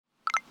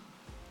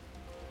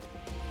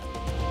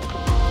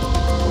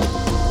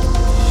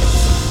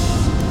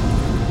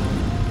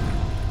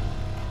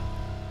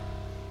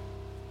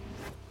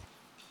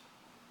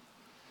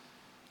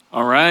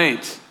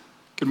right.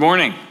 Good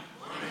morning.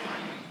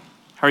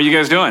 How are you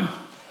guys doing?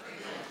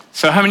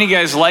 So how many of you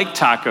guys like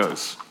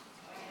tacos?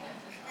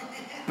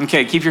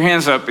 Okay, keep your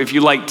hands up if you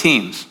like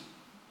teams.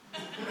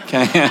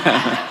 Okay.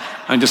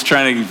 I'm just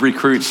trying to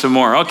recruit some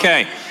more.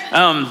 Okay.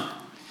 How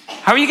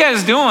are you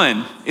guys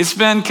doing? It's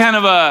been kind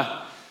of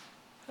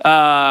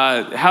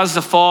how's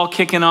the fall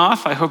kicking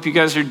off? I hope you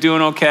guys are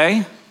doing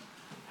okay.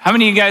 How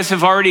many of you guys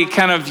have already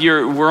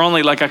we're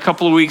only like a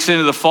couple of weeks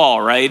into the fall,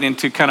 right?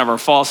 Into kind of our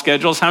fall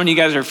schedules. How many of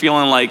you guys are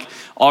feeling like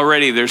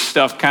already there's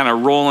stuff kind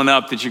of rolling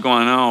up that you're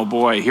going, oh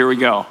boy, here we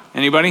go.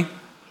 Anybody?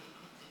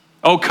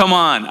 Oh, come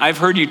on. I've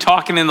heard you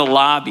talking in the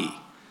lobby.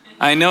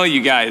 I know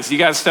you guys. You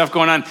got stuff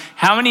going on.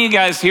 How many of you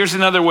guys, here's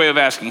another way of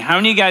asking. How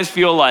many of you guys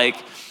feel like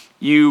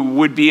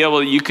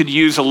you could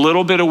use a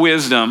little bit of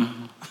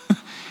wisdom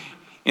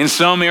in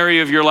some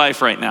area of your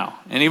life right now?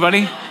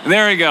 Anybody?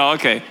 There we go.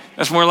 Okay.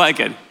 That's more like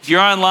it. If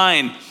you're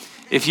online,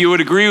 if you would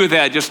agree with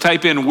that, just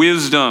type in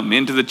wisdom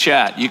into the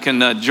chat. You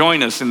can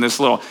join us in this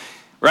little,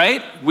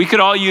 right? We could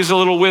all use a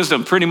little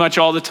wisdom pretty much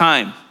all the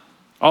time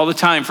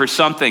for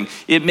something.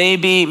 It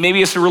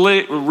maybe it's a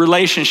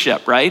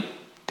relationship, right?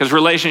 Because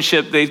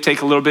relationship, they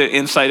take a little bit of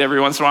insight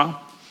every once in a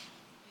while.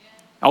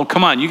 Oh,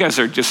 come on, you guys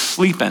are just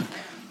sleeping.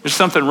 There's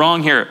something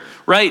wrong here,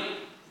 right?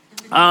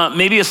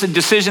 Maybe it's a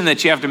decision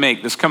that you have to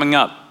make that's coming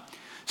up.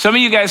 Some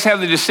of you guys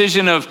have the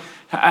decision of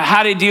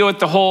how to deal with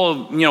the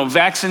whole,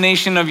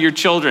 vaccination of your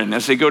children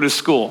as they go to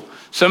school.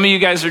 Some of you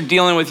guys are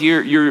dealing with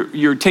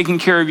you're taking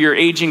care of your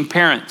aging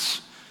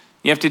parents.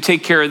 You have to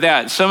take care of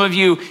that. Some of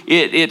you,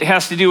 it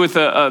has to do with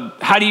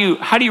how do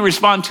you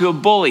respond to a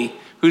bully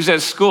who's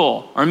at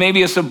school, or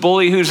maybe it's a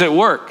bully who's at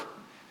work,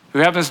 who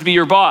happens to be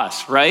your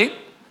boss, right?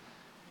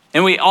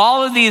 And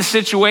all of these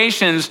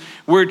situations,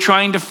 we're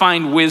trying to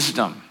find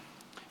wisdom.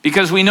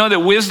 Because we know that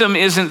wisdom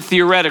isn't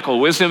theoretical.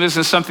 Wisdom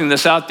isn't something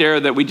that's out there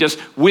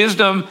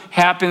wisdom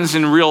happens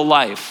in real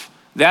life.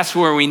 That's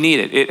where we need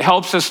it. It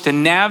helps us to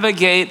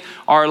navigate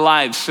our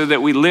lives so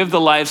that we live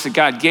the lives that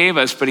God gave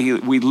us, but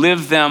we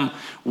live them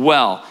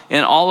well.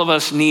 And all of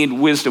us need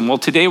wisdom. Well,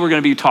 today we're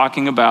going to be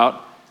talking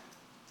about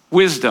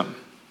wisdom.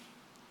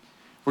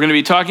 We're going to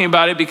be talking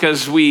about it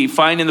because we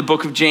find in the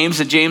book of James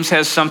that James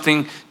has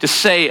something to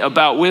say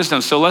about wisdom.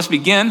 So let's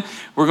begin.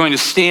 We're going to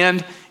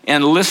stand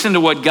and listen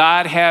to what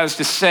God has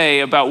to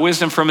say about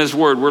wisdom from his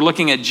word. We're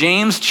looking at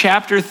James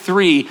chapter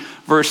 3,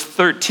 verse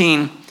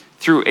 13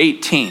 through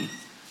 18.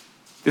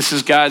 This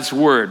is God's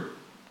word.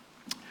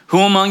 Who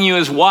among you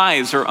is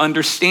wise or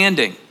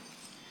understanding?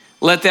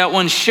 Let that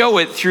one show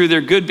it through their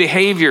good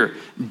behavior,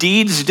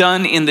 deeds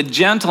done in the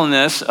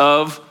gentleness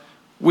of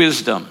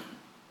wisdom.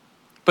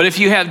 But if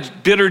you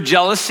have bitter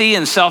jealousy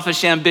and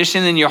selfish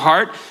ambition in your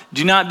heart,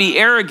 do not be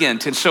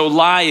arrogant and so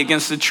lie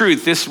against the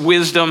truth. This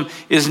wisdom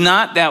is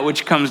not that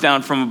which comes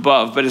down from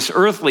above, but is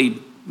earthly,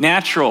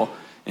 natural,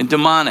 and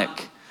demonic.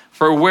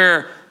 For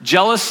where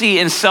jealousy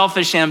and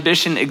selfish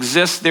ambition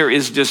exist, there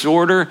is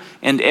disorder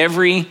and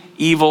every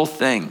evil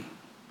thing.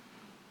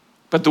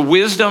 But the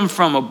wisdom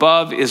from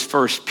above is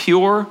first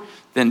pure,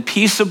 then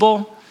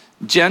peaceable,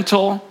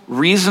 gentle,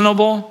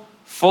 reasonable,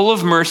 full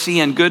of mercy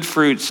and good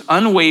fruits,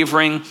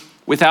 unwavering,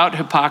 without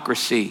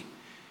hypocrisy.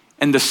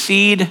 And the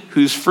seed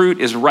whose fruit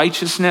is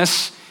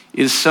righteousness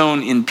is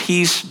sown in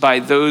peace by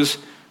those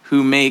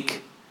who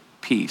make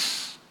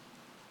peace.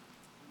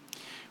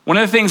 One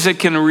of the things that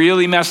can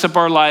really mess up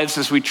our lives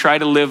as we try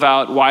to live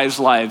out wise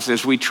lives,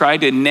 as we try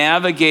to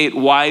navigate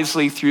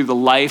wisely through the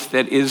life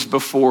that is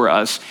before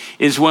us,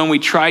 is when we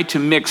try to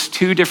mix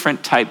two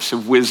different types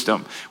of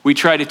wisdom. We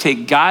try to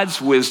take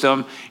God's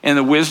wisdom and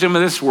the wisdom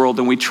of this world,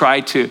 and we try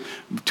to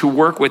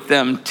work with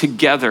them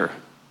together.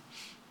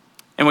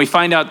 And we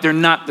find out they're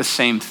not the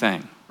same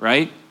thing,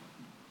 right?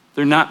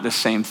 They're not the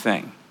same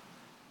thing.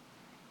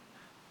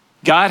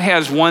 God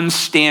has one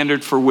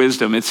standard for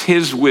wisdom. It's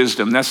his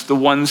wisdom. That's the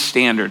one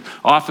standard.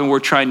 Often we're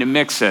trying to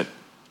mix it.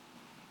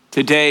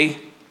 Today,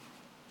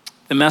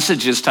 the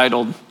message is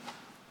titled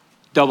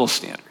Double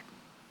Standard.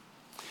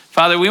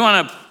 Father, we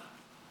want to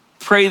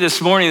pray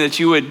this morning that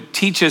you would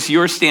teach us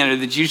your standard,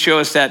 that you show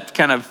us that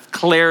kind of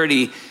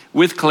clarity,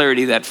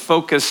 that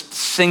focused,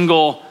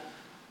 single,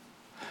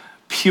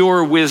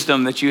 pure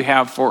wisdom that you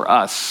have for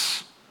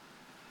us.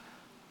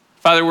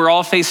 Father, we're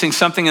all facing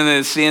something in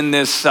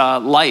this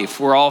life.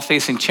 We're all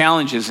facing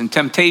challenges and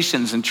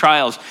temptations and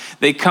trials.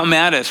 They come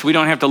at us. We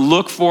don't have to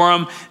look for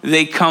them.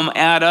 They come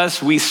at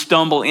us. We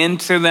stumble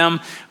into them.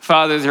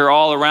 Father, they're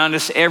all around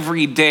us.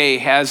 Every day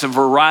has a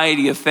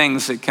variety of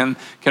things that can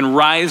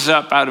rise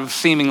up out of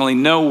seemingly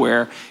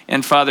nowhere.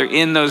 And Father,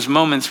 in those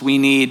moments, we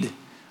need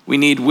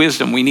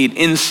wisdom, we need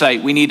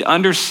insight, we need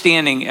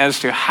understanding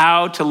as to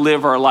how to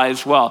live our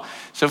lives well.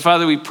 So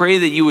Father, we pray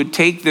that you would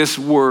take this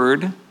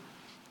word,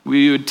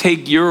 we would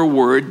take your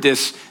word,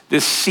 this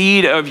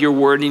seed of your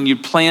word, and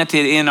you'd plant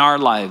it in our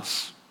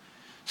lives.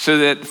 So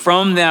that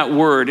from that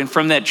word and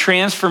from that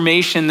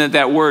transformation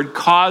that word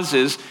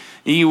causes,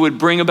 you would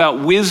bring about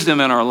wisdom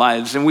in our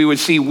lives, and we would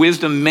see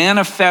wisdom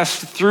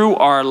manifest through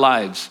our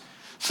lives.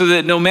 So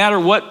that no matter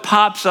what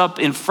pops up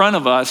in front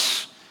of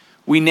us,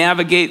 we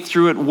navigate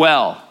through it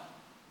well.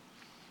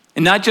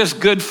 And not just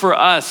good for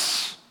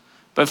us,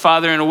 but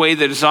Father, in a way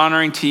that is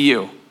honoring to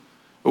you,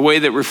 a way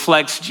that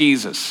reflects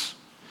Jesus,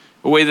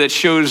 a way that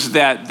shows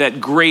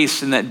that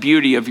grace and that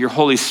beauty of your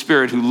Holy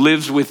Spirit who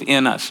lives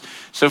within us.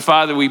 So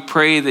Father, we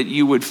pray that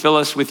you would fill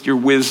us with your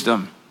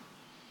wisdom,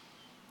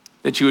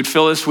 that you would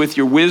fill us with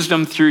your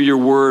wisdom through your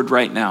word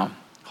right now.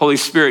 Holy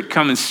Spirit,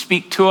 come and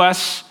speak to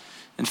us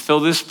and fill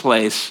this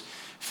place.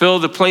 Fill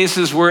the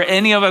places where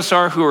any of us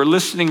are who are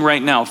listening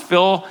right now.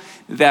 Fill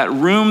that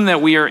room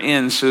that we are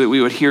in so that we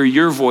would hear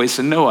your voice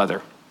and no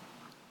other.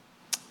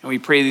 And we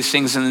pray these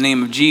things in the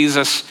name of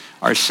Jesus,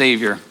 our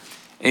Savior.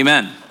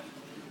 Amen.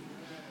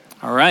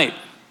 All right.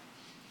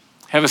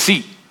 Have a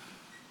seat.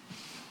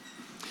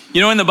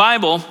 You know, in the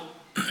Bible,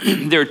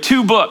 there are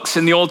 2 books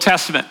in the Old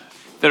Testament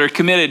that are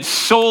committed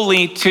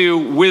solely to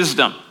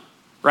wisdom,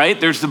 right?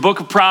 There's the book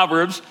of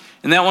Proverbs,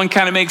 and that one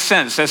kind of makes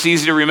sense. That's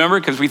easy to remember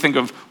because we think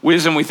of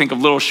wisdom, we think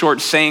of little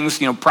short sayings,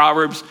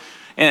 Proverbs,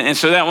 and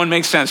so that one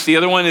makes sense. The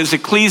other one is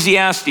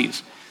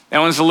Ecclesiastes. That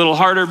one's a little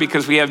harder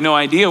because we have no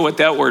idea what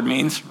that word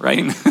means,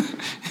 right?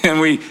 And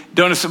we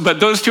don't, but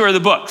those 2 are the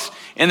books.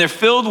 And they're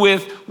filled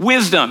with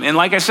wisdom. And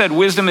like I said,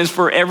 wisdom is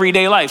for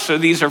everyday life. So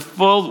these are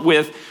filled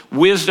with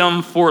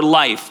wisdom for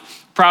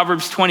life.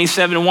 Proverbs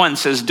 27:1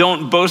 says,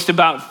 don't boast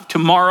about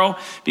tomorrow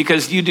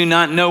because you do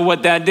not know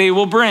what that day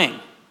will bring.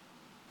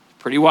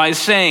 Pretty wise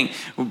saying.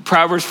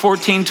 Proverbs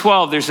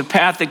 14:12, there's a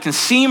path that can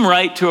seem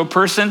right to a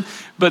person,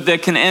 but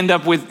that can end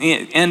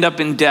up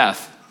in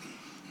death.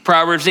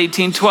 Proverbs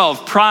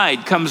 18:12,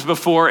 pride comes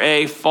before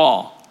a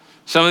fall.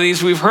 Some of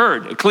these we've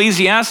heard.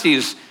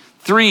 Ecclesiastes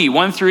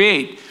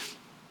 3:1-8.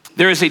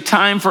 There is a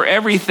time for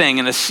everything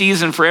and a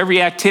season for every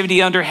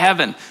activity under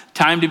heaven.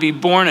 Time to be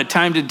born, a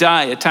time to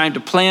die, a time to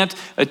plant,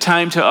 a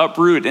time to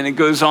uproot, and it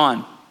goes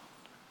on.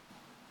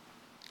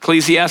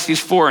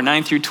 Ecclesiastes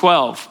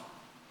 4:9-12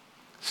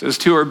 says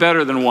 2 are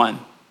better than 1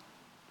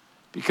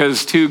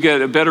 because 2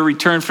 get a better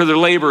return for their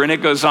labor, and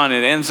it goes on.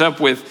 It ends up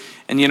with,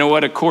 and you know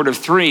what, a cord of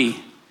 3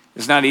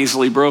 is not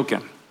easily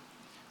broken.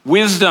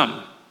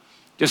 Wisdom.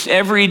 Just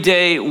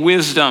everyday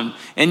wisdom.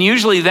 And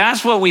usually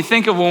that's what we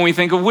think of when we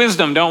think of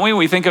wisdom, don't we?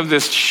 We think of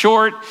this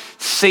short,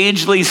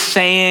 sagely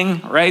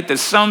saying, right, that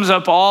sums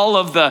up all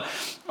of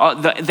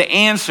the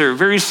answer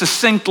very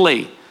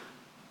succinctly.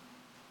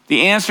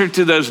 The answer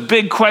to those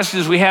big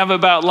questions we have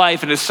about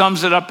life, and it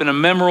sums it up in a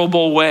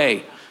memorable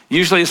way.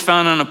 Usually it's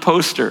found on a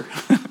poster,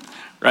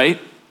 right?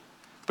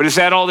 But is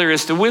that all there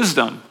is to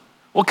wisdom?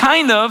 Well,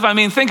 kind of. I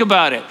mean, think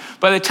about it.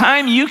 By the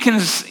time you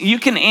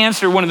can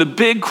answer one of the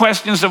big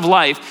questions of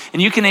life,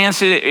 and you can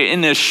answer it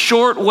in a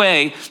short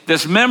way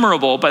that's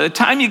memorable, by the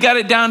time you got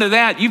it down to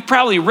that, you've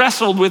probably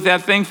wrestled with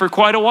that thing for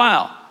quite a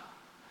while.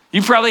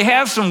 You probably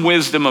have some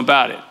wisdom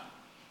about it,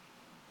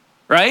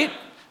 right?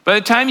 By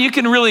the time you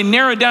can really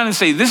narrow it down and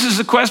say, this is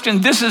the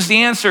question, this is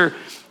the answer,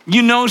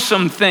 you know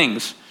some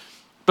things.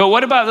 But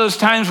what about those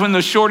times when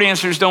those short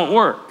answers don't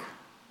work?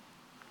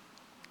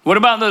 What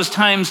about those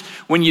times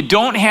when you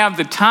don't have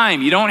the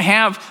time? You don't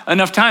have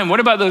enough time. What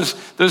about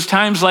those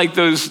times like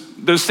those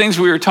things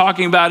we were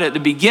talking about at the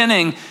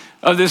beginning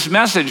of this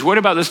message? What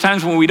about those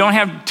times when we don't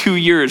have 2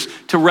 years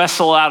to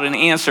wrestle out an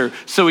answer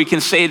so we can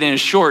say it in a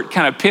short,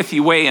 kind of pithy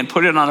way and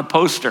put it on a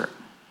poster?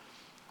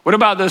 What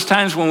about those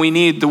times when we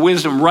need the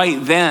wisdom right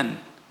then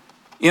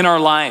in our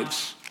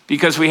lives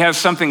because we have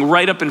something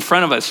right up in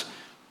front of us?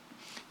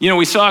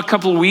 We saw a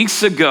couple of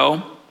weeks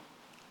ago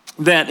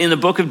that in the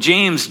book of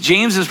James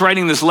is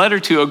writing this letter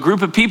to a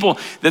group of people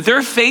that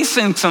they're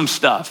facing some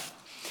stuff.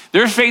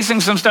 They're facing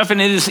some stuff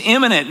and it is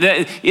imminent.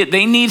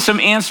 They need some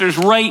answers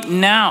right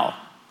now.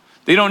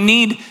 They don't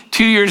need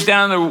 2 years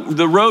down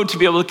the road to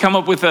be able to come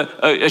up with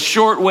a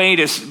short way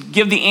to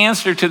give the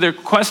answer to their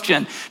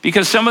question,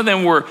 because some of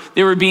them were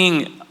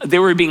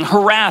being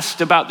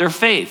harassed about their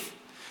faith.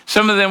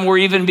 Some of them were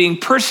even being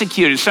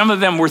persecuted. Some of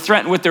them were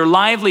threatened with their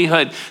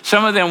livelihood.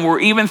 Some of them were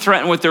even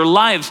threatened with their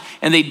lives.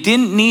 And they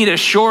didn't need a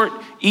short,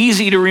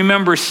 easy to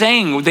remember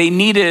saying. They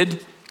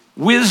needed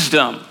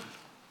wisdom.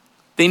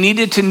 They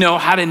needed to know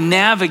how to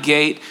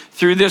navigate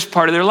through this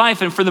part of their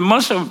life. And for the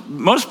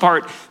most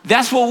part,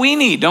 that's what we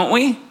need, don't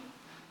we?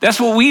 That's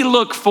what we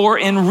look for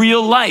in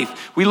real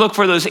life. We look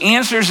for those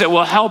answers that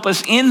will help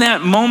us in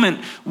that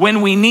moment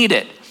when we need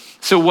it.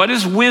 So what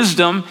is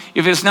wisdom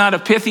if it's not a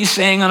pithy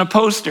saying on a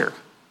poster?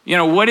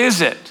 What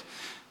is it?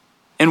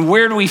 And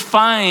where do we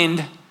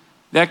find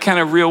that kind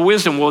of real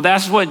wisdom? Well,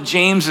 that's what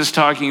James is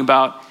talking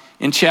about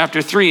in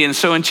chapter 3. And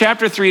so in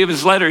chapter 3 of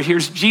his letter,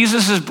 here's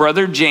Jesus'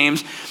 brother,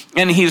 James,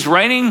 and he's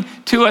writing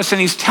to us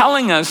and he's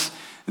telling us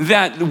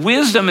that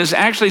wisdom is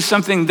actually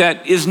something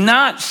that is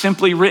not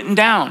simply written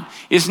down.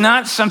 It's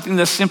not something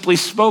that's simply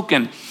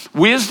spoken.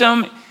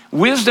 Wisdom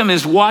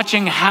is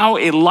watching how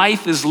a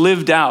life is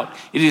lived out.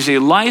 It is a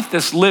life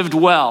that's lived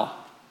well.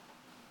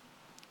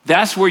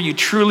 That's where you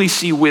truly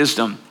see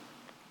wisdom.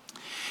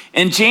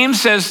 And James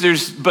says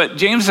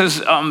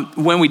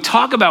when we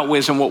talk about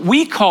wisdom, what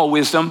we call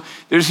wisdom,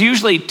 there's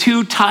usually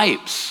 2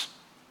 types.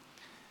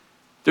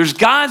 There's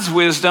God's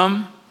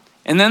wisdom,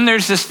 and then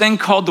there's this thing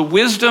called the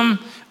wisdom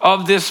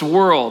of this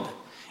world.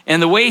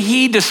 And the way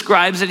he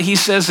describes it, he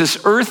says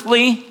it's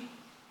earthly,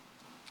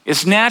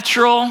 it's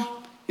natural,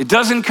 it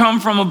doesn't come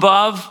from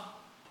above,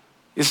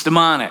 it's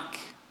demonic.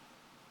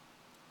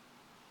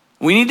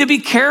 We need to be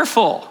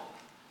careful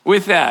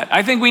with that.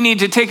 I think we need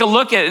to take a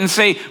look at it and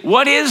say,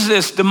 what is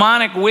this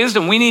demonic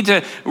wisdom? We need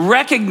to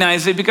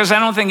recognize it, because I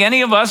don't think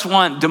any of us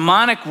want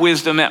demonic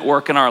wisdom at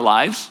work in our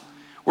lives.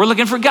 We're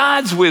looking for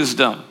God's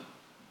wisdom.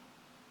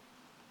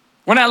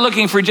 We're not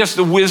looking for just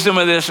the wisdom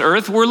of this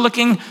earth. We're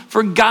looking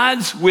for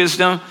God's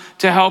wisdom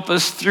to help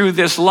us through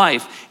this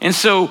life. And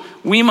so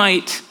we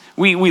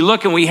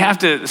look and we have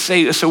to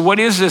say, so what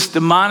is this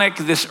demonic,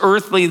 this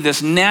earthly,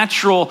 this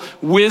natural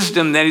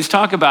wisdom that he's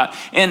talking about?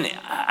 And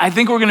I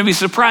think we're going to be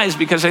surprised,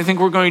 because I think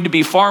we're going to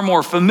be far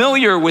more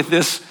familiar with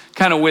this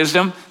kind of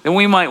wisdom than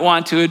we might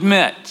want to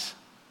admit.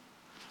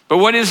 But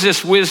what is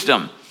this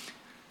wisdom?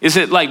 Is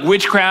it like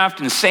witchcraft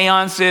and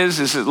seances?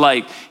 Is it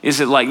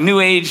like New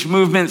Age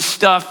movement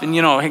stuff and,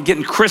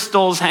 getting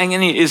crystals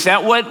hanging? Is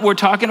that what we're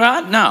talking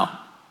about? No.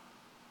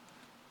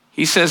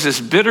 He says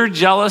it's bitter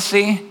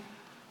jealousy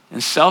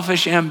and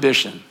selfish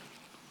ambition.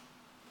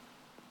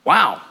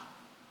 Wow.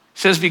 He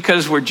says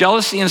because where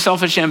jealousy and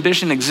selfish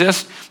ambition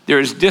exist, there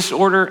is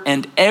disorder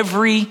and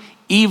every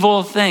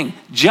evil thing.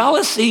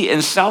 Jealousy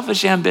and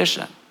selfish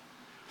ambition.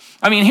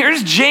 I mean,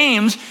 here's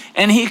James,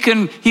 and he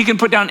can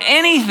put down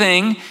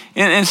anything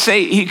and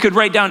say, he could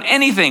write down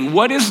anything.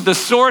 What is the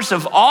source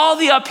of all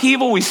the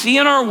upheaval we see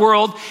in our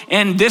world?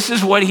 And this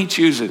is what he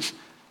chooses: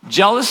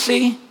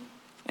 jealousy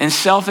and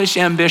selfish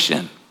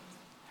ambition.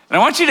 And I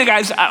want you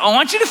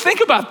to think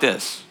about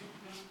this.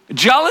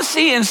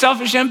 Jealousy and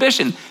selfish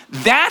ambition.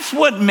 That's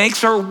what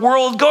makes our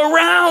world go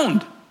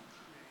round,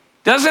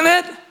 doesn't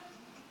it?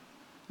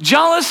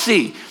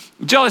 Jealousy.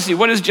 Jealousy,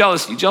 what is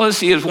jealousy?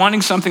 Jealousy is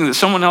wanting something that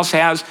someone else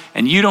has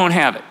and you don't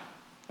have it.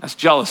 That's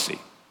jealousy.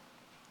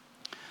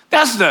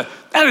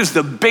 That is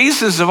the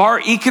basis of our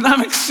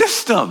economic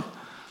system,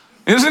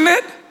 isn't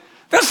it?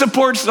 That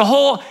supports the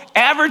whole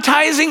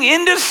advertising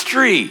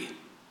industry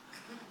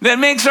that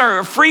makes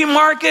our free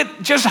market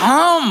just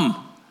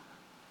hum.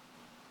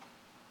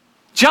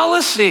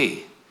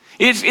 Jealousy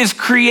is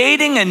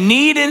creating a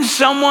need in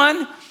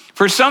someone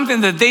for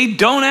something that they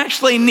don't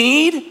actually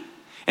need,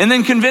 and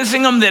then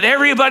convincing them that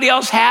everybody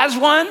else has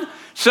one.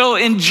 So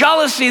in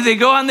jealousy, they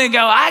go and they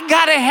go, I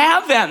gotta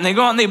have that. And they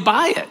go out and they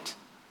buy it.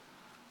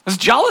 That's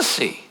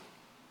jealousy. It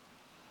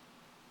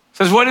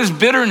says, what is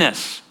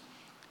bitterness?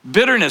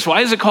 Bitterness,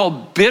 why is it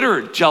called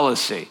bitter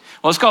jealousy?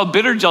 Well, it's called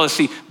bitter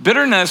jealousy.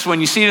 Bitterness, when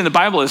you see it in the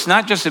Bible, it's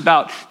not just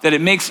about that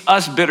it makes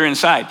us bitter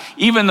inside.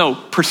 Even though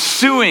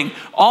pursuing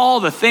all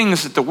the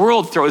things that the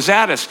world throws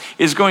at us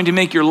is going to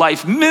make your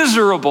life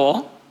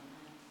miserable,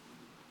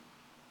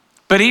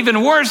 but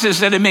even worse is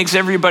that it makes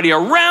everybody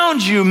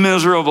around you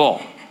miserable,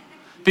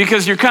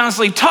 because you're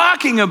constantly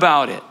talking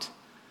about it.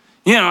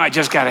 I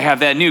just got to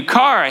have that new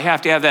car. I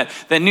have to have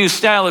that new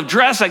style of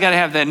dress. I got to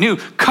have that new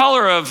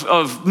color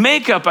of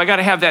makeup. I got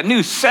to have that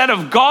new set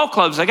of golf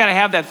clubs. I got to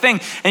have that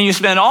thing. And you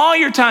spend all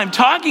your time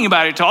talking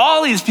about it to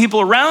all these people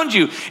around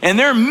you, and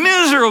they're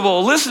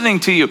miserable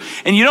listening to you.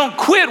 And you don't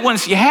quit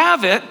once you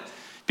have it,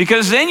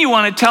 because then you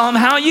want to tell them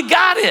how you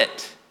got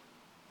it.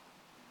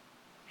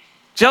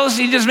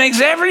 Jealousy just makes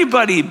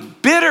everybody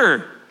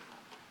bitter.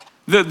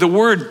 The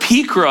word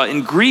pikra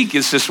in Greek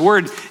is this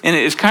word, and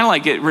it's kind of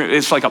like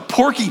it's like a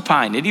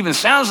porcupine. It even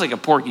sounds like a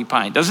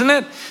porcupine, doesn't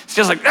it? It's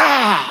just like,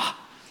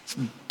 it's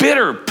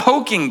bitter,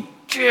 poking.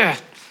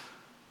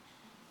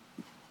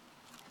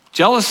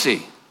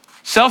 Jealousy,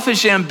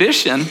 selfish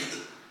ambition,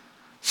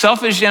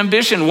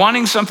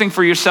 wanting something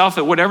for yourself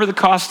at whatever the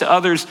cost to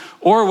others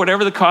or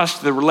whatever the cost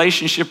to the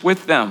relationship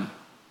with them.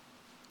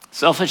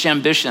 Selfish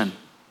ambition.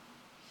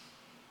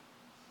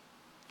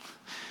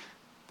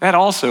 That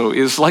also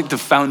is like the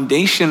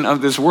foundation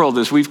of this world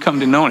as we've come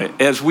to know it,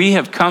 as we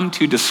have come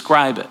to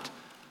describe it.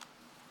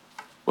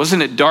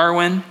 Wasn't it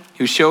Darwin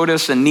who showed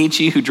us, and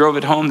Nietzsche who drove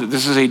it home, that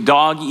this is a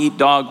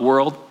dog-eat-dog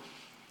world,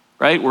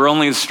 right? Where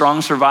only the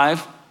strong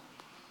survive?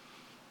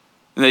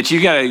 And that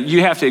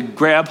you have to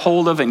grab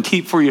hold of and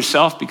keep for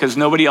yourself because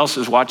nobody else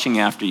is watching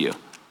after you,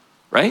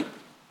 right?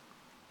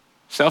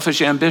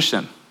 Selfish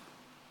ambition.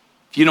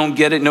 If you don't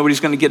get it, nobody's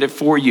going to get it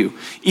for you.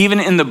 Even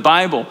in the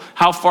Bible,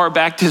 how far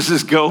back does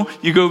this go?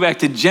 You go back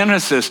to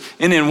Genesis,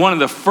 and in one of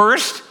the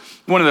first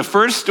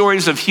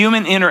stories of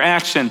human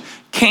interaction,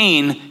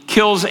 Cain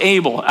kills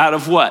Abel out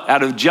of what?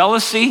 Out of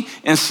jealousy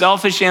and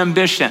selfish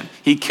ambition.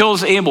 He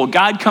kills Abel.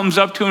 God comes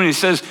up to him and he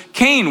says,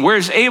 Cain,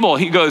 where's Abel?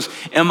 He goes,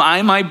 am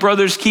I my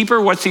brother's keeper?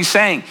 What's he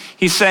saying?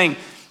 He's saying,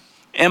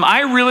 am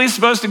I really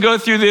supposed to go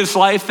through this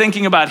life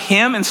thinking about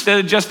him instead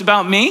of just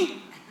about me?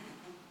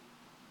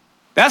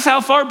 That's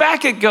how far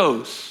back it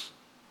goes.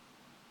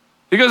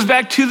 It goes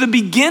back to the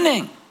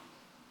beginning.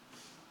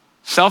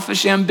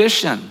 Selfish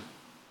ambition.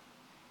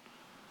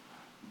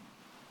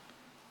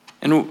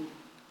 And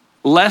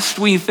lest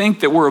we think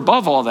that we're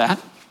above all that,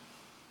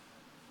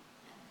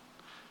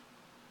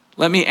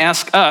 let me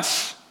ask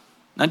us,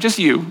 not just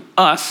you,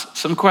 us,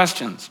 some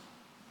questions.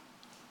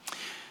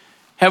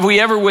 Have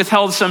we ever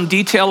withheld some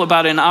detail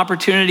about an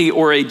opportunity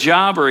or a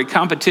job or a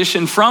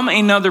competition from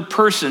another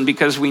person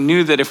because we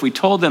knew that if we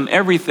told them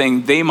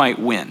everything, they might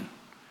win?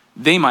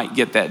 They might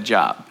get that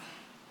job.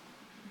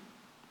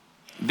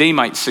 They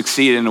might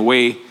succeed in a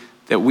way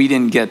that we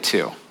didn't get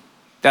to.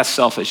 That's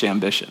selfish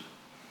ambition.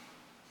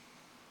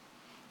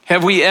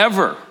 Have we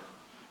ever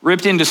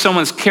ripped into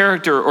someone's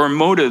character or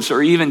motives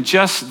or even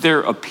just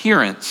their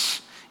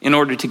appearance in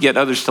order to get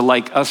others to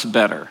like us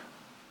better?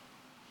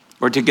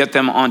 Or to get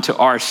them onto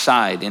our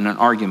side in an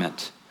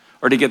argument?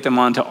 Or to get them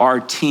onto our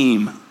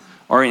team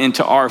or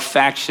into our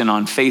faction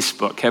on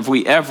Facebook? Have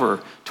we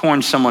ever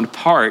torn someone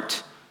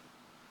apart,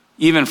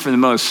 even for the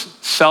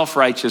most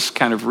self-righteous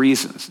kind of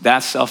reasons?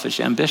 That's selfish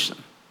ambition.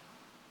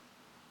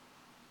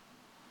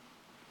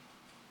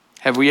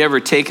 Have we ever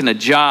taken a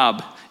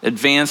job,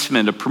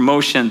 advancement, a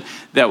promotion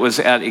that was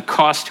at a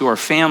cost to our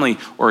family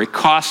or a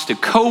cost to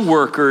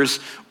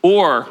coworkers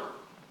or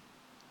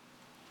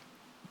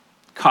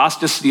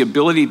cost us the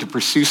ability to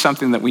pursue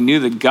something that we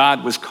knew that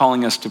God was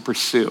calling us to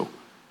pursue,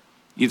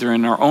 either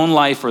in our own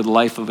life or the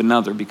life of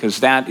another, because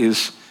that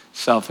is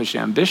selfish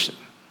ambition.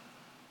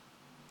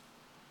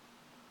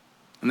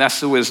 And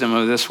that's the wisdom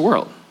of this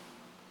world.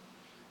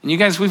 And you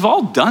guys, we've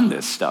all done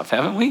this stuff,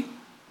 haven't we?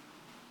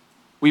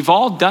 We've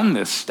all done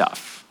this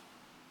stuff.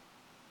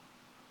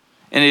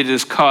 And it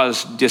has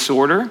caused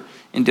disorder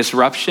and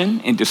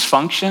disruption and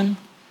dysfunction,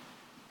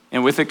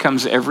 and with it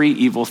comes every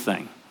evil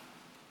thing.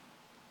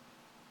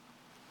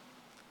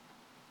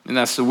 And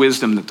that's the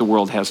wisdom that the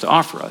world has to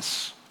offer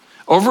us.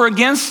 Over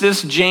against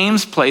this,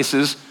 James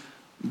places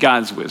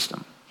God's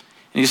wisdom.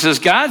 And he says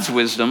God's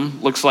wisdom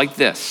looks like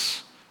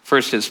this.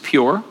 First, it's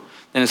pure.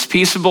 Then it's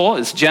peaceable.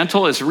 It's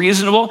gentle. It's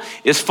reasonable.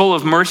 It's full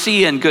of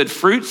mercy and good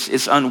fruits.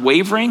 It's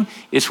unwavering.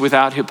 It's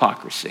without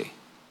hypocrisy.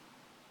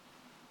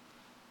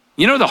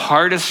 You know the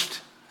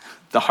hardest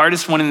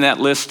one in that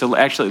list to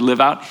actually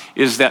live out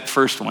is that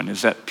first one,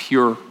 is that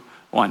pure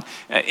one.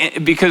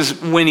 Because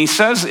when he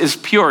says is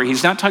pure,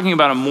 he's not talking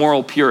about a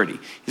moral purity.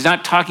 He's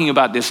not talking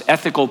about this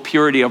ethical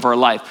purity of our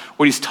life.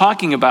 What he's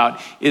talking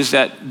about is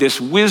that this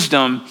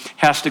wisdom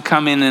has to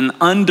come in an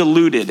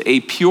undiluted, a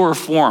pure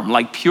form,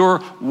 like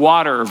pure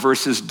water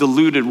versus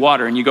diluted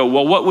water. And you go,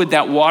 well, what would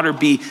that water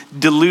be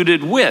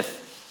diluted with?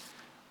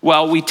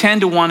 Well, we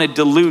tend to want to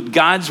dilute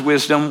God's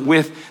wisdom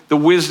with the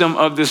wisdom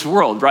of this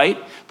world, right?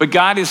 But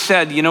God has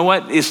said, you know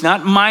what? It's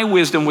not my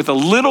wisdom with a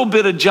little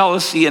bit of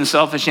jealousy and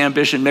selfish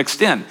ambition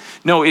mixed in.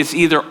 No, it's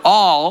either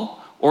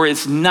all or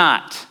it's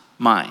not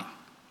mine,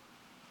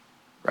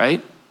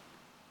 right?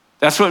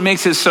 That's what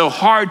makes it so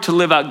hard to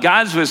live out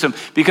God's wisdom,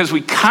 because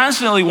we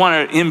constantly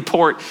want to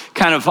import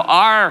kind of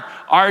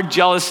our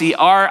jealousy,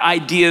 our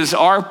ideas,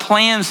 our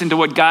plans into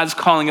what God's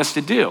calling us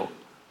to do.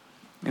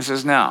 He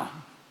says, no,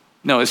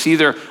 it's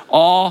either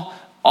all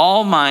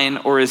mine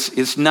or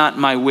it's not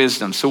my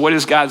wisdom. So what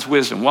is God's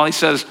wisdom? Well, he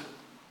says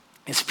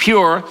it's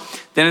pure,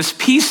 then it's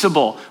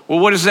peaceable. Well,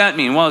 what does that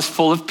mean? Well, it's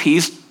full of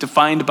peace,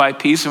 defined by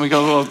peace. And we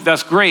go, well,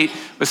 that's great,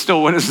 but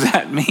still, what does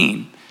that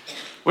mean?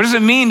 What does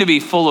it mean to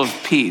be full of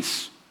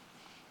peace?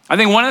 I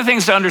think one of the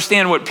things to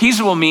understand what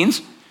peaceable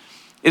means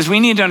is we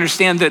need to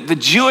understand that the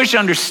Jewish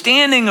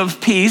understanding of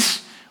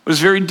peace was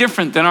very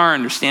different than our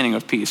understanding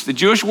of peace. The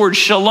Jewish word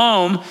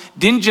shalom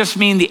didn't just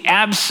mean the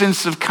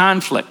absence of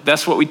conflict.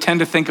 That's what we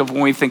tend to think of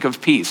when we think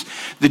of peace.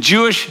 The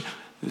Jewish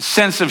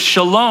sense of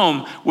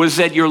shalom was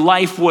that your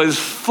life was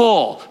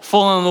full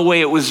in the way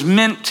it was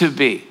meant to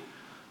be,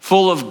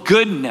 full of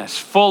goodness,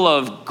 full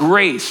of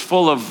grace,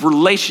 full of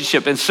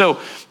relationship. And so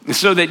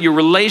that your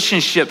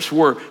relationships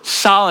were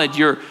solid,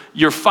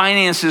 your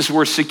finances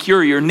were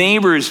secure, your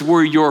neighbors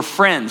were your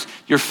friends,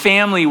 your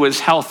family was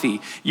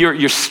healthy,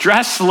 your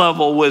stress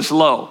level was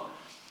low,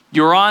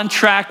 you're on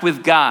track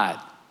with God,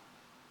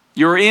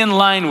 you're in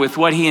line with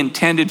what he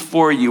intended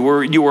for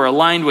you, you were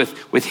aligned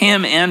with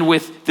him and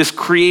with this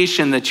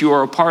creation that you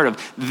are a part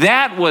of.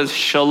 That was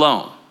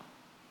shalom.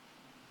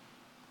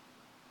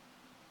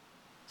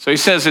 So he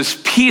says it's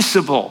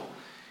peaceable.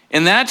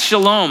 And that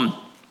shalom,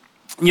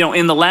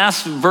 in the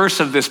last verse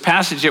of this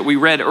passage that we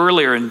read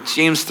earlier in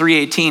James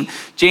 3:18,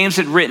 James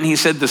had written, he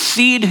said, the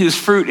seed whose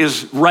fruit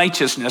is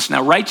righteousness.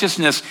 Now,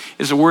 righteousness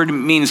is a word that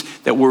means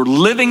that we're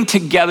living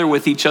together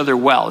with each other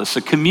well. It's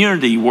a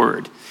community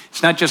word.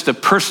 It's not just a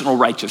personal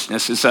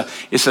righteousness.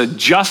 It's a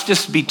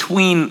justice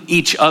between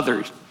each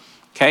other,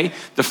 okay?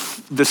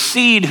 The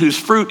seed whose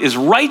fruit is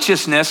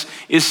righteousness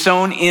is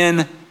sown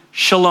in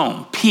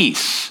shalom,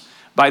 peace,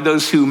 by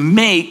those who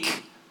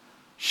make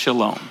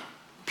shalom,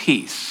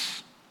 peace.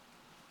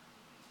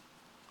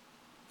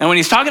 And when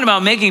he's talking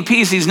about making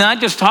peace, he's not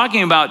just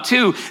talking about,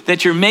 too,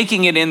 that you're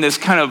making it in this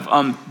kind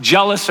of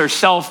jealous or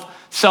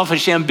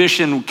selfish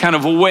ambition kind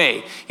of a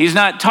way. He's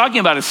not talking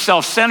about a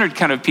self-centered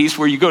kind of peace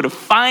where you go to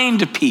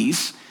find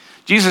peace.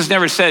 Jesus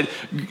never said,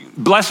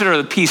 blessed are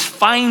the peace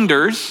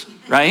finders,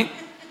 right?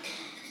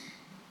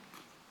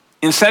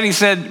 Instead, he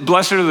said,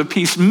 blessed are the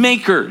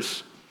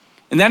peacemakers.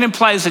 And that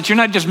implies that you're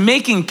not just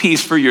making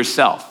peace for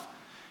yourself.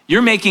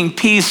 You're making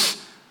peace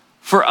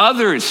for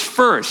others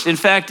first. In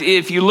fact,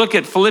 if you look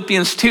at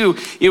Philippians 2,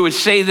 it would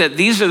say that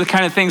these are the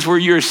kind of things where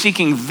you're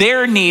seeking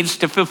their needs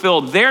to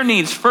fulfill their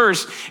needs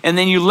first, and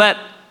then you let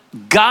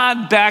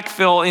God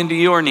backfill into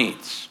your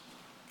needs.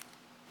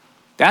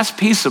 That's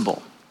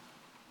peaceable.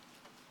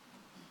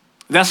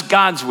 That's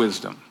God's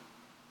wisdom.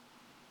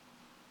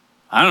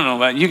 I don't know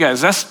about you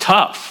guys, that's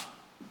tough.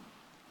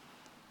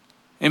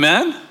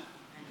 Amen?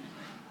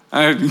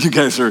 You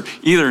guys are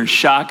either in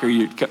shock or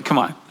you, come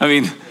on. I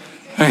mean,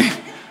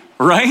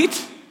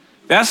 right?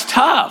 That's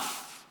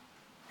tough.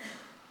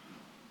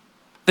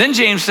 Then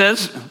James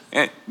says,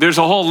 there's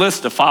a whole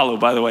list to follow,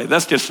 by the way.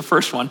 That's just the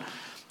first one.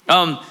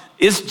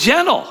 It's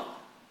gentle.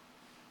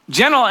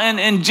 Gentle,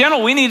 and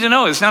gentle, we need to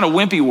know, it's not a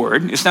wimpy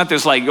word. It's not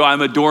this like, oh,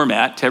 I'm a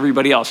doormat to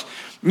everybody else.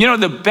 You know,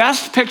 the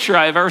best picture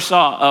I've ever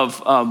saw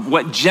of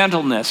what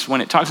gentleness,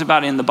 when it talks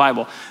about in the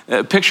Bible,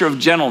 a picture of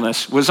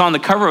gentleness, was on the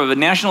cover of a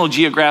National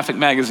Geographic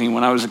magazine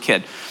when I was a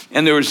kid.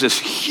 And there was this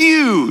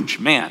huge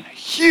man.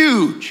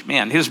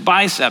 His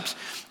biceps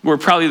were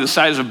probably the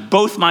size of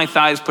both my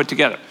thighs put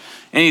together.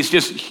 And he's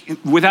just,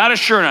 without a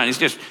shirt on,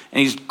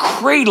 he's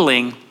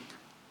cradling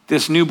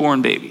this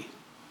newborn baby.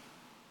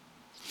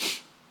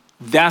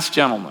 That's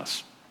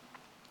gentleness.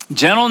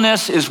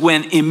 Gentleness is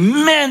when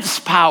immense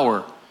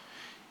power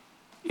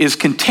is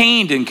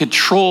contained and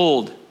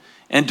controlled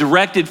and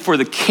directed for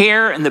the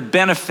care and the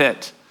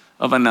benefit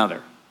of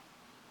another.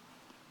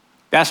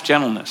 That's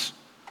gentleness.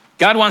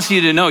 God wants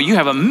you to know you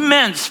have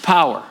immense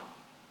power.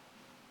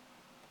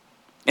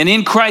 And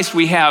in Christ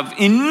we have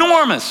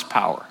enormous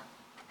power.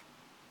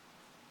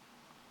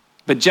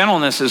 But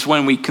gentleness is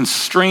when we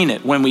constrain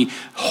it, when we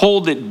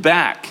hold it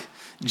back.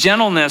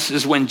 Gentleness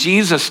is when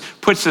Jesus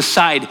puts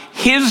aside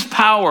his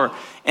power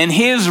and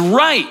his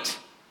right.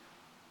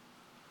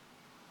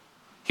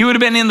 He would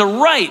have been in the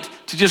right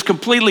to just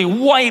completely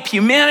wipe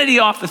humanity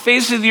off the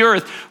face of the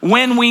earth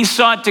when we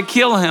sought to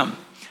kill him.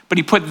 But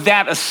he put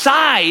that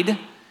aside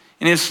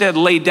and instead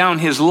laid down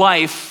his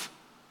life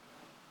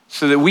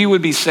so that we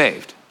would be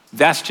saved.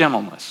 That's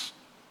gentleness.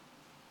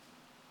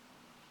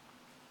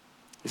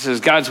 It says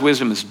God's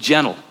wisdom is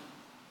gentle,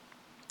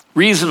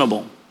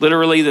 reasonable.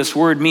 Literally, this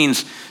word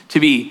means to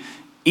be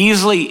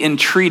easily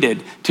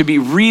entreated, to be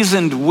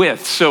reasoned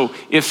with. So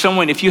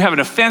if you have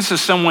an offense to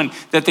someone,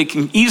 that they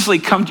can easily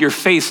come to your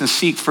face and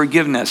seek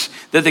forgiveness,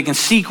 that they can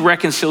seek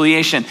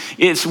reconciliation.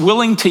 It's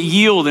willing to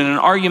yield in an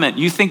argument.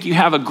 You think you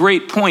have a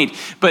great point,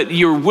 but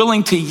you're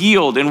willing to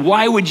yield. And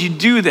why would you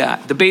do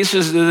that? The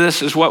basis of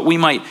this is what we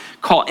might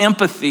call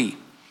empathy.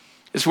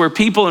 It's where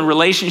people in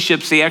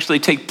relationships, they actually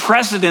take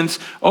precedence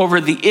over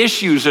the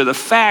issues or the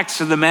facts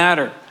of the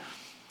matter,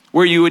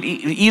 where you would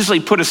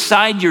easily put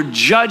aside your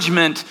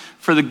judgment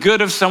for the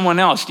good of someone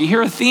else. Do you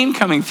hear a theme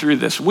coming through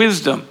this?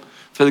 Wisdom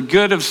for the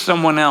good of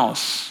someone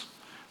else.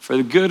 For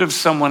the good of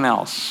someone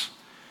else.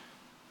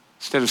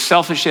 Instead of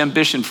selfish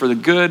ambition, for the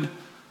good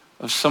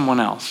of someone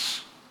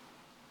else.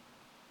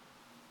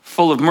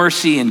 Full of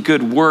mercy and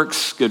good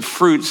works, good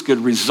fruits, good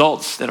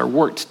results that are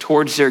worked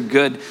towards their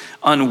good.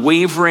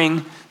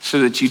 Unwavering, so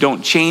that you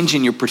don't change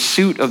in your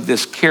pursuit of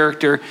this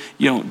character.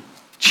 You don't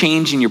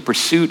change in your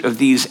pursuit of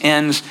these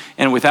ends,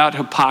 and without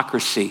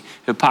hypocrisy.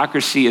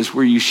 Hypocrisy is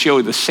where you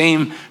show the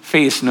same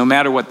face no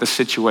matter what the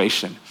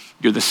situation.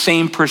 You're the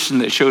same person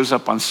that shows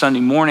up on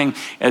Sunday morning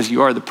as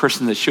you are the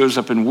person that shows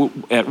up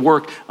at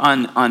work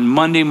on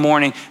Monday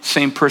morning,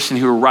 same person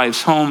who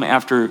arrives home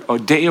after a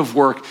day of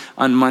work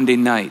on Monday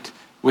night,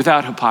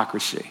 without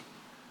hypocrisy.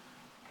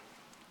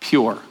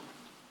 Pure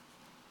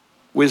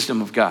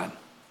wisdom of God.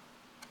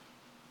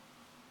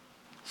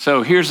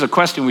 So here's the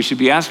question we should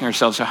be asking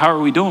ourselves. So how are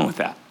we doing with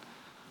that?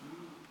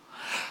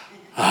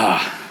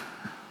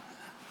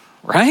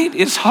 Right?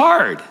 It's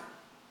hard.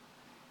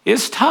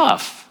 It's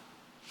tough.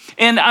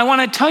 And I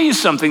want to tell you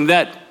something,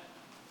 that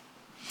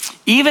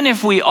even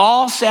if we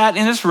all sat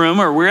in this room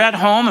or we're at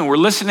home and we're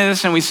listening to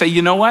this and we say,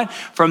 you know what?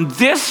 From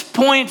this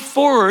point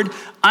forward,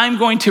 I'm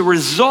going to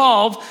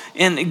resolve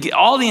and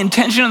all the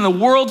intention in the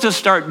world to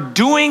start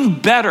doing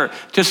better,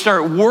 to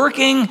start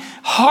working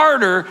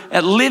harder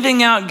at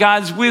living out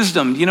God's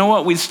wisdom. You know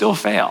what? We'd still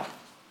fail.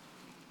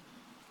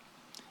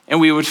 And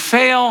we would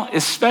fail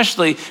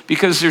especially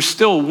because there's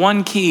still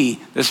one key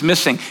that's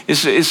missing.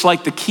 It's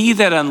like the key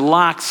that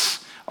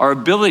unlocks our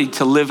ability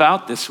to live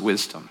out this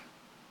wisdom.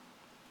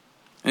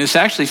 And it's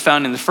actually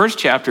found in the first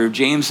chapter of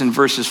James in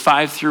verses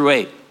 5 through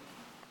 8.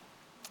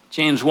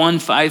 James 1,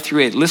 5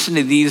 through 8. Listen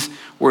to these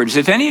words.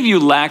 If any of you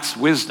lacks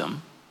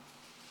wisdom,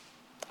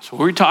 that's what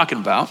we're talking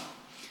about.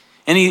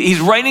 And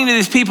he's writing to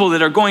these people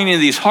that are going into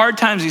these hard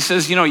times. He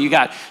says, you know, you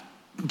got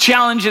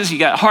challenges, you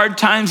got hard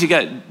times, you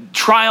got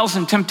trials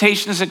and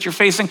temptations that you're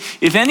facing.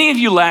 If any of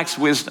you lacks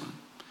wisdom,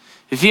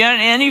 if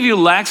any of you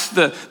lacks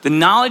the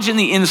knowledge and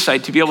the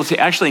insight to be able to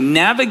actually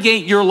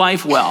navigate your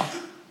life well,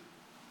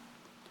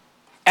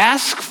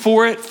 ask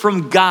for it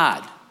from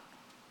God.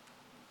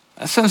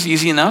 That sounds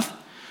easy enough.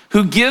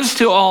 Who gives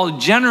to all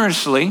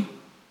generously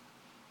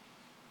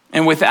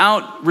and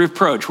without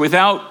reproach,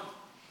 without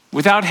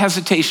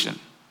hesitation.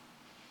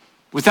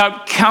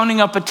 without counting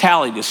up a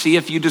tally to see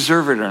if you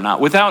deserve it or not,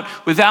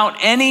 without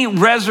any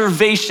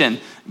reservation,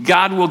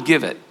 God will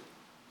give it.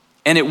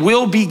 And it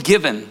will be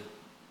given.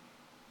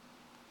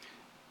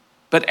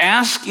 But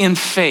ask in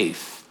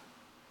faith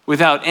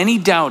without any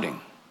doubting,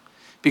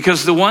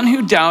 because the one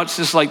who doubts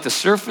is like the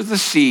surf of the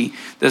sea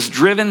that's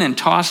driven and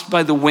tossed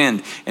by the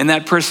wind. And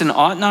that person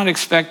ought not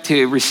expect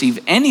to receive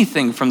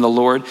anything from the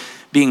Lord,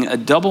 being a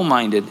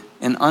double-minded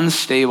and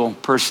unstable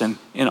person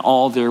in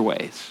all their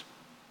ways.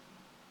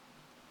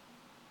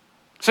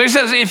 So he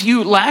says, if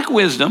you lack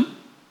wisdom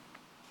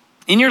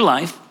in your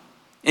life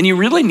and you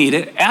really need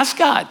it, ask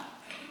God.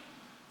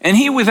 And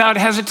he, without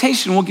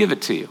hesitation, will give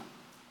it to you.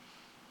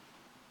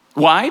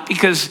 Why?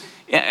 Because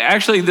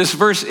actually this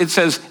verse, it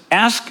says,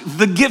 ask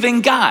the giving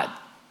God.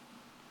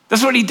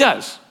 That's what he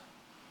does.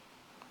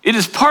 It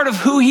is part of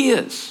who he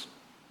is.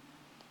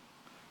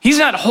 He's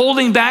not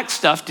holding back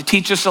stuff to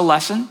teach us a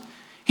lesson.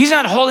 He's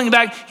not holding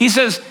back. He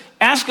says,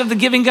 ask of the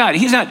giving God.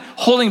 He's not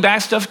holding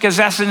back stuff because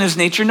that's in his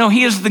nature. No,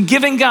 he is the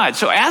giving God.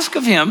 So ask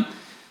of him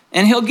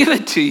and he'll give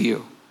it to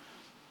you.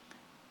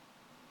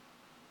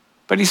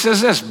 But he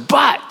says this,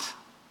 but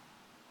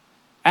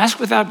ask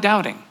without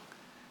doubting.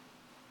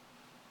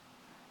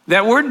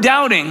 That word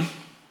doubting,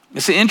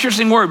 it's an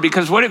interesting word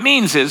because what it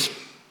means is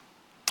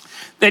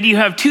that you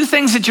have two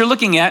things that you're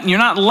looking at and you're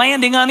not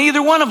landing on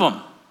either one of them,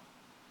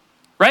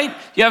 right?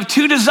 You have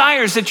two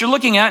desires that you're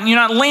looking at and you're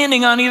not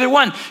landing on either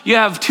one. You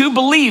have two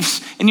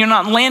beliefs and you're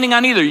not landing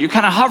on either. You're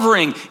kind of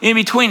hovering in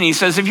between. And he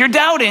says, if you're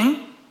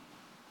doubting,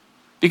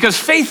 because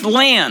faith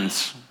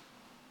lands,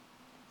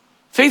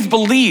 faith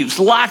believes,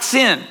 locks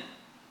in.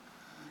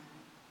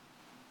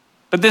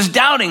 But this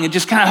doubting, it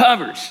just kind of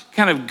hovers,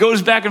 kind of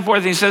goes back and forth.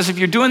 And he says, if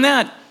you're doing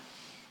that,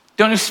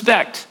 don't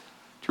expect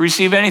to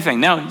receive anything.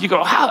 Now you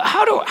go,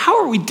 how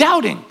are we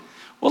doubting?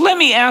 Well, let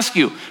me ask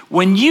you,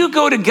 when you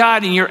go to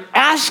God and you're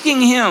asking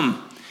him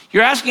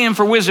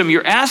for wisdom,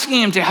 you're asking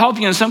him to help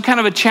you in some kind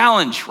of a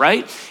challenge,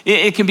 right?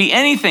 It can be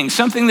anything,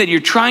 something that you're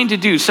trying to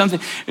do, something.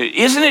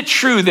 Isn't it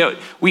true that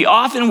we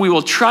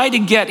will try to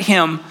get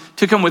him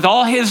to come with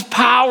all his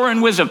power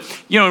and wisdom?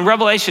 You know, in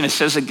Revelation, it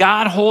says that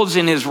God holds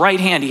in his right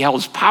hand, he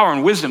holds power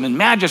and wisdom and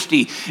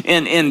majesty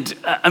and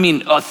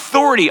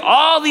authority,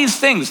 all these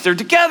things, they're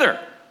together.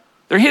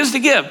 They're his to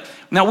give.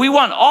 Now we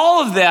want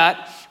all of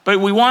that, but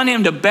we want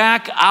him to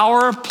back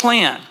our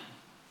plan,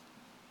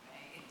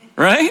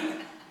 right?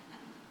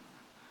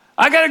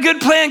 I got a good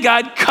plan,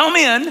 God, come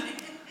in.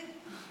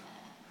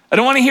 I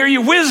don't want to hear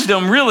your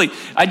wisdom, really.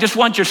 I just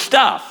want your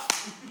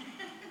stuff.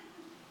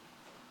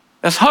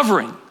 That's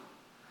hovering.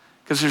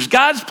 Because there's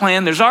God's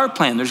plan, there's our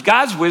plan. There's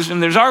God's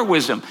wisdom, there's our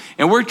wisdom.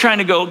 And we're trying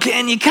to go,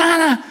 can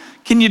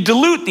you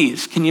dilute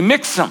these? Can you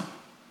mix them?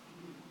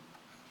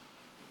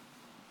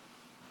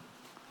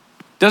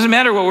 Doesn't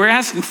matter what we're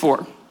asking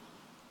for.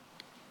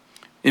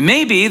 It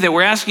may be that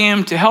we're asking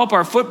him to help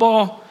our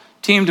football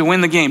team to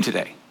win the game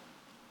today.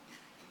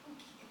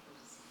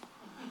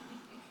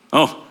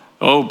 Oh,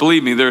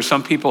 believe me, there are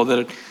some people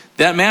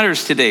that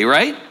matters today,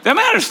 right? That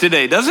matters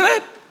today, doesn't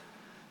it?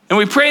 And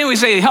we pray and we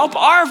say, help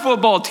our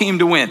football team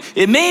to win.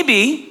 It may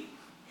be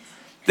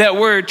that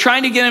we're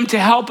trying to get him to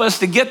help us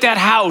to get that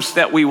house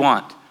that we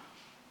want.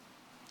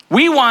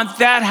 We want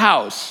that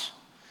house.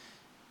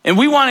 And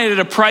we want it at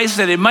a price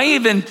that it may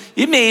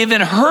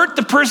even hurt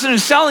the person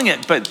who's selling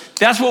it, but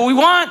that's what we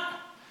want.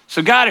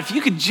 So God, if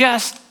you could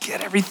just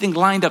get everything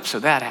lined up so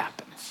that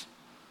happens.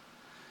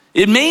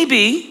 It may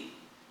be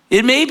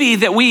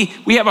that we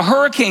have a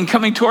hurricane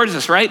coming towards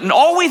us, right? And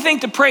all we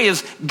think to pray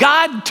is,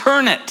 God,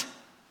 turn it.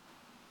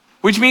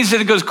 Which means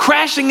that it goes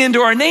crashing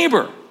into our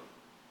neighbor.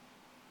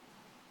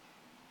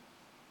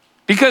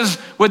 Because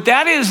what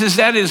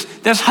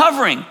that's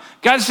hovering.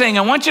 God's saying,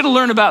 I want you to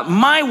learn about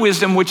my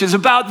wisdom, which is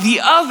about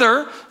the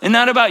other and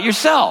not about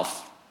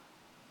yourself.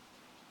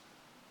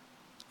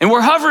 And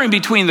we're hovering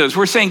between those.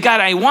 We're saying, God,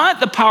 I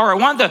want the power, I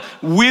want the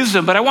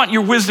wisdom, but I want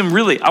your wisdom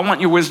really. I want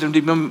your wisdom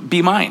to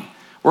be mine.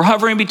 We're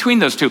hovering between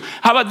those two.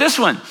 How about this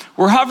one?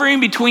 We're hovering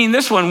between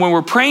this one when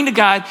we're praying to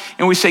God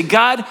and we say,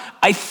 God,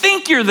 I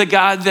think you're the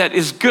God that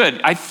is good.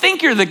 I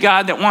think you're the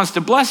God that wants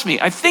to bless me.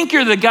 I think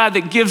you're the God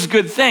that gives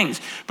good things.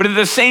 But at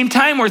the same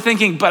time, we're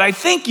thinking, but I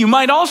think you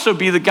might also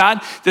be the God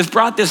that's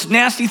brought this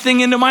nasty thing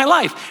into my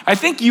life. I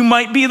think you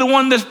might be the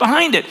one that's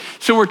behind it.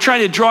 So we're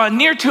trying to draw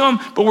near to him,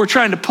 but we're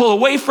trying to pull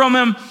away from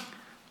him.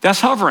 That's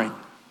hovering.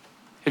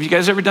 Have you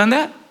guys ever done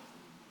that?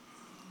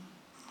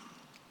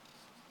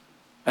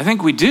 I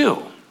think we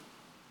do.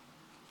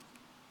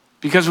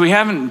 Because we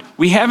haven't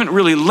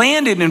really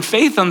landed in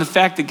faith on the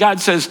fact that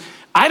God says,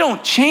 I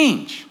don't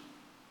change.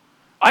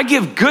 I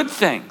give good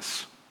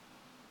things.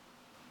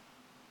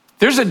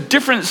 There's a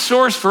different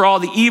source for all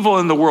the evil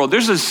in the world.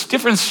 There's a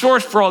different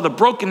source for all the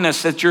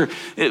brokenness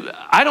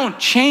I don't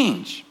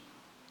change.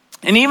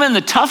 And even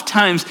the tough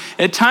times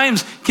at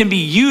times can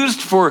be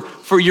used for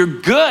your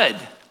good.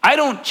 I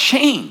don't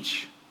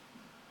change.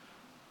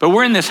 But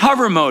we're in this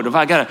hover mode of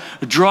I got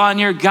to draw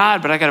near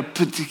God, but I got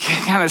to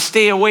kind of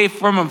stay away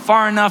from him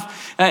far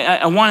enough.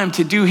 I want him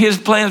to do his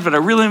plans, but I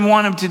really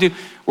want him to do.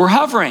 We're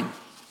hovering. And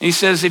he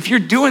says, if you're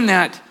doing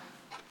that,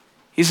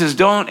 He says,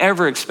 don't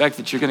ever expect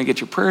that you're going to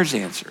get your prayers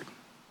answered.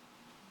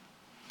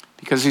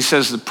 Because he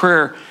says the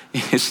prayer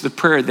is the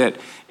prayer that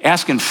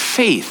ask in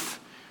faith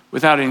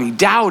without any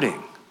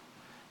doubting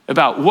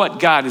about what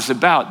God is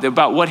about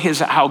what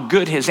how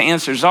good his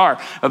answers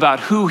are, about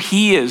who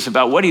he is,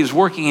 about what he's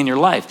working in your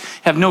life.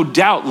 Have no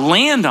doubt,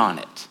 land on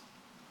it.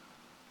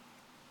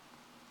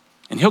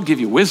 And he'll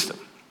give you wisdom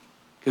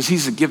because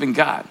he's a giving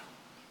God.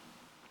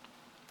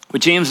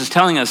 What James is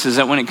telling us is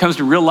that when it comes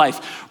to real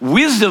life,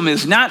 wisdom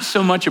is not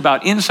so much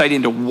about insight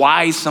into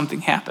why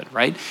something happened,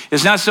 right?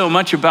 It's not so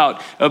much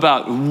about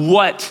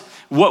what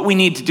we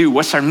need to do,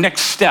 what's our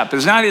next step.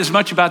 It's not as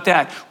much about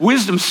that.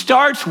 Wisdom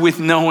starts with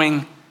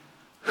knowing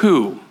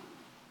who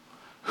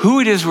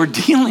it is we're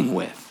dealing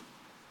with,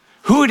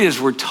 who it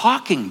is we're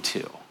talking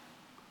to.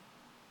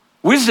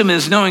 Wisdom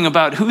is knowing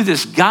about who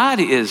this God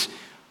is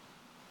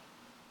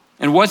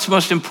and what's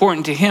most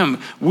important to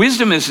him.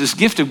 Wisdom is this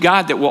gift of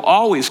God that will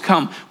always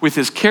come with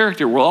his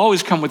character, will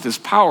always come with his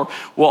power,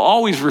 will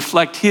always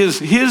reflect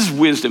his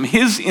wisdom,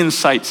 his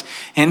insights,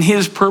 and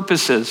his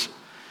purposes.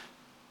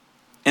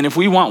 And if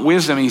we want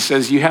wisdom, he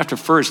says, you have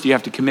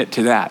to commit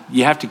to that.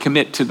 You have to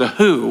commit to the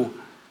who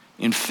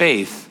in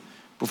faith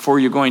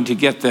before you're going to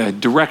get the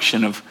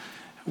direction of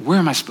where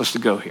am I supposed to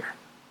go here?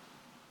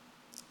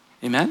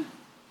 Amen?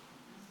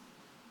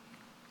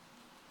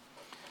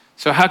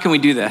 So how can we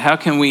do that?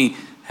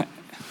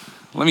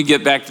 Let me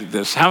get back to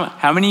this.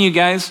 How many of you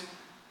guys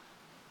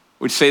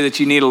would say that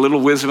you need a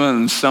little wisdom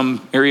in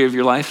some area of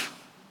your life?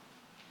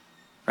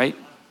 Right?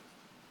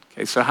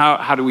 Okay, so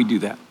how do we do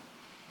that?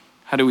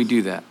 How do we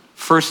do that?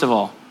 First of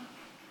all,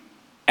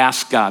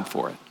 ask God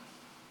for it.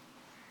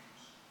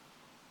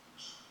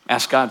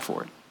 Ask God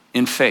for it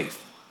in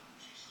faith.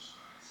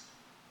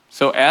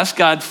 So ask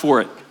God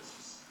for it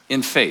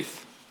in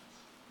faith.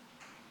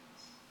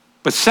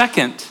 But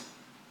second,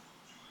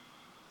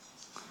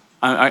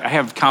 I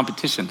have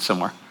competition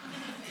somewhere.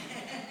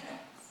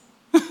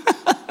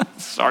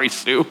 Sorry,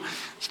 Sue.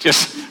 It's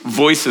just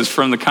voices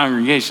from the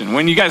congregation.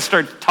 When you guys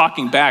start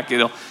talking back,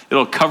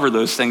 it'll cover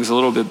those things a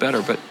little bit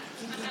better. But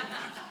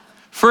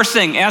first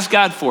thing, ask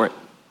God for it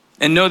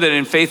and know that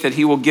in faith that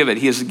he will give it.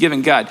 He is a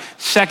giving God.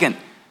 Second,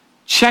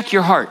 check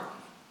your heart.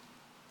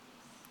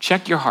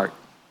 Check your heart.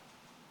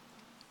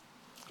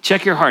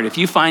 Check your heart. If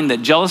you find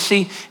that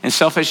jealousy and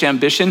selfish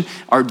ambition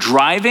are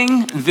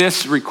driving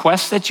this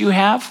request that you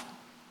have,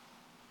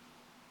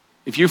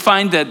 if you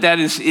find that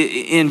is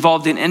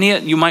involved in any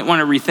of it, you might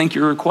want to rethink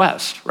your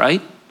request,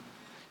 right?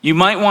 You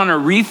might want to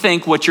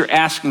rethink what you're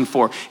asking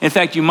for. In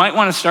fact, you might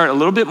want to start a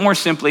little bit more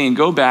simply and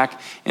go back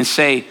and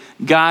say,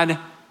 God,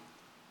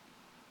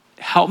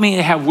 help me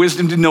to have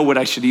wisdom to know what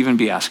I should even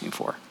be asking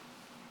for.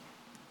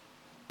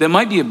 That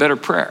might be a better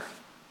prayer,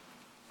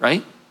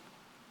 right?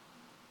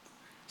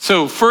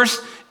 So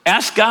first,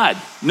 ask God,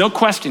 no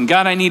question.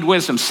 God, I need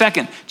wisdom.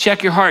 Second,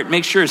 check your heart.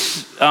 Make sure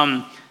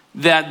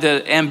that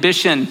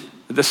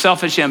the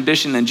selfish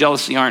ambition and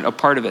jealousy aren't a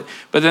part of it.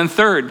 But then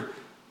third,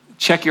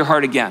 check your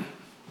heart again.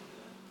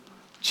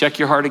 Check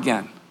your heart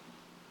again.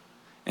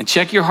 And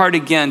check your heart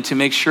again to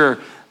make sure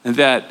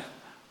that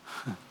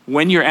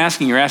when you're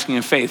asking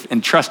in faith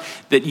and trust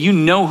that you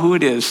know who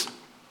it is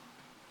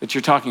that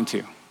you're talking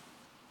to.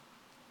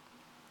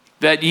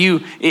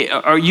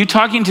 Are you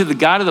talking to the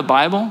God of the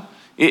Bible?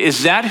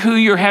 Is that who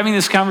you're having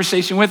this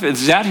conversation with?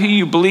 Is that who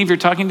you believe you're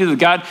talking to? The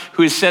God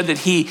who has said that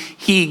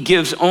he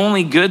gives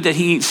only good, that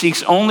he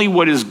seeks only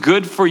what is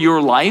good for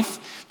your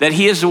life, that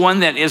he is the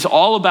one that is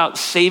all about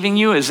saving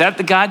you? Is that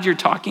the God you're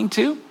talking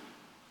to?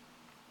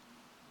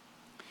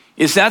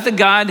 Is that the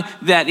God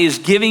that is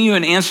giving you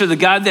an answer, the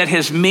God that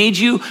has made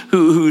you,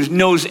 who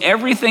knows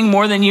everything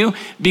more than you?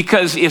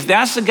 Because if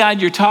that's the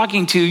God you're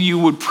talking to,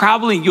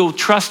 you'll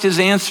trust his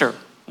answer,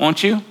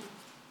 won't you?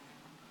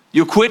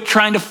 You'll quit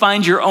trying to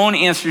find your own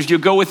answers. You'll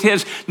go with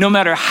his, no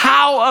matter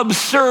how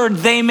absurd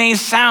they may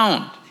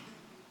sound.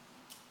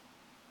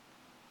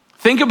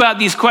 Think about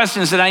these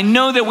questions that I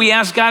know that we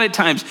ask God at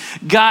times.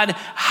 God,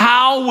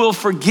 how will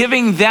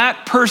forgiving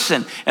that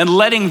person and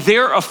letting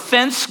their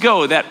offense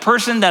go, that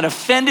person that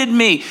offended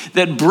me,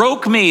 that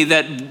broke me,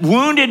 that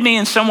wounded me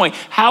in some way,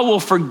 how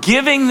will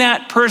forgiving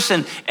that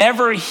person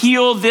ever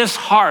heal this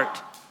heart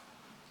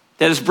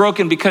that is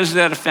broken because of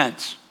that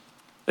offense?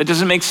 That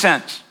doesn't make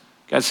sense.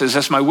 God says,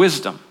 that's my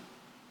wisdom.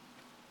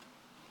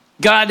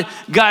 God,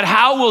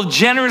 how will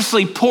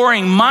generously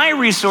pouring my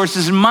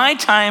resources and my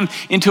time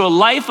into a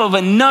life of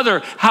another,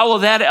 how will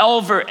that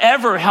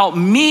ever help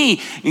me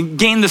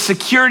gain the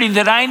security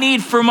that I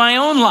need for my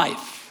own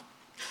life?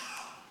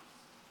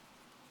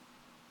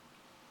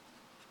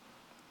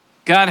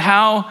 God,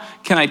 how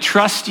can I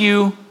trust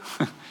you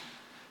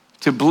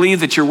to believe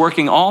that you're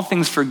working all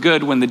things for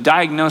good when the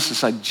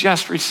diagnosis I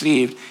just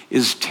received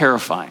is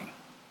terrifying?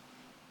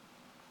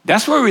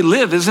 That's where we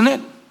live, isn't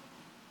it?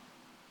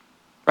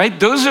 Right?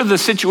 Those are the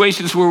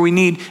situations where we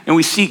need and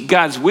we seek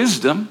God's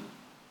wisdom.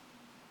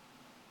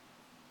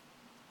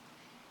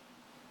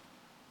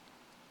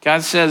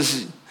 God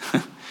says,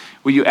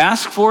 will you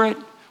ask for it?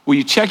 Will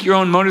you check your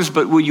own motives?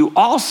 But will you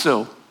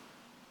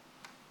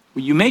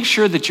make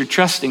sure that you're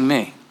trusting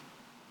me?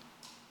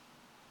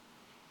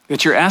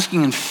 that you're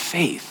asking in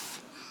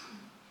faith.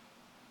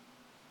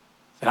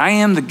 That I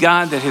am the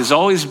God that has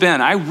always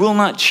been. I will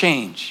not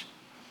change.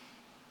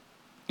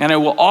 And I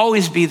will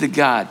always be the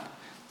God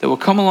that will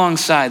come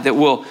alongside, that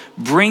will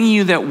bring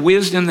you that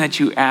wisdom that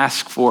you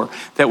ask for,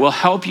 that will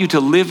help you to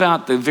live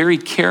out the very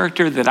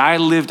character that I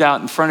lived out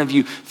in front of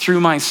you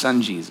through my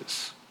son,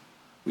 Jesus.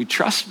 Will you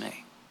trust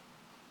me?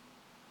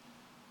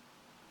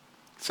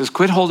 It says,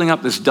 quit holding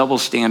up this double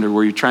standard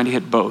where you're trying to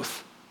hit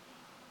both.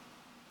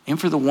 Aim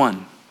for the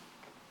one.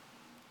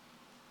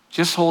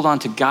 Just hold on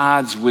to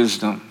God's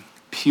wisdom,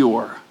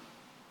 pure,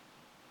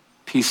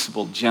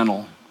 peaceable,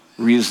 gentle,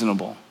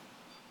 reasonable.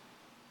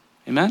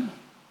 Amen?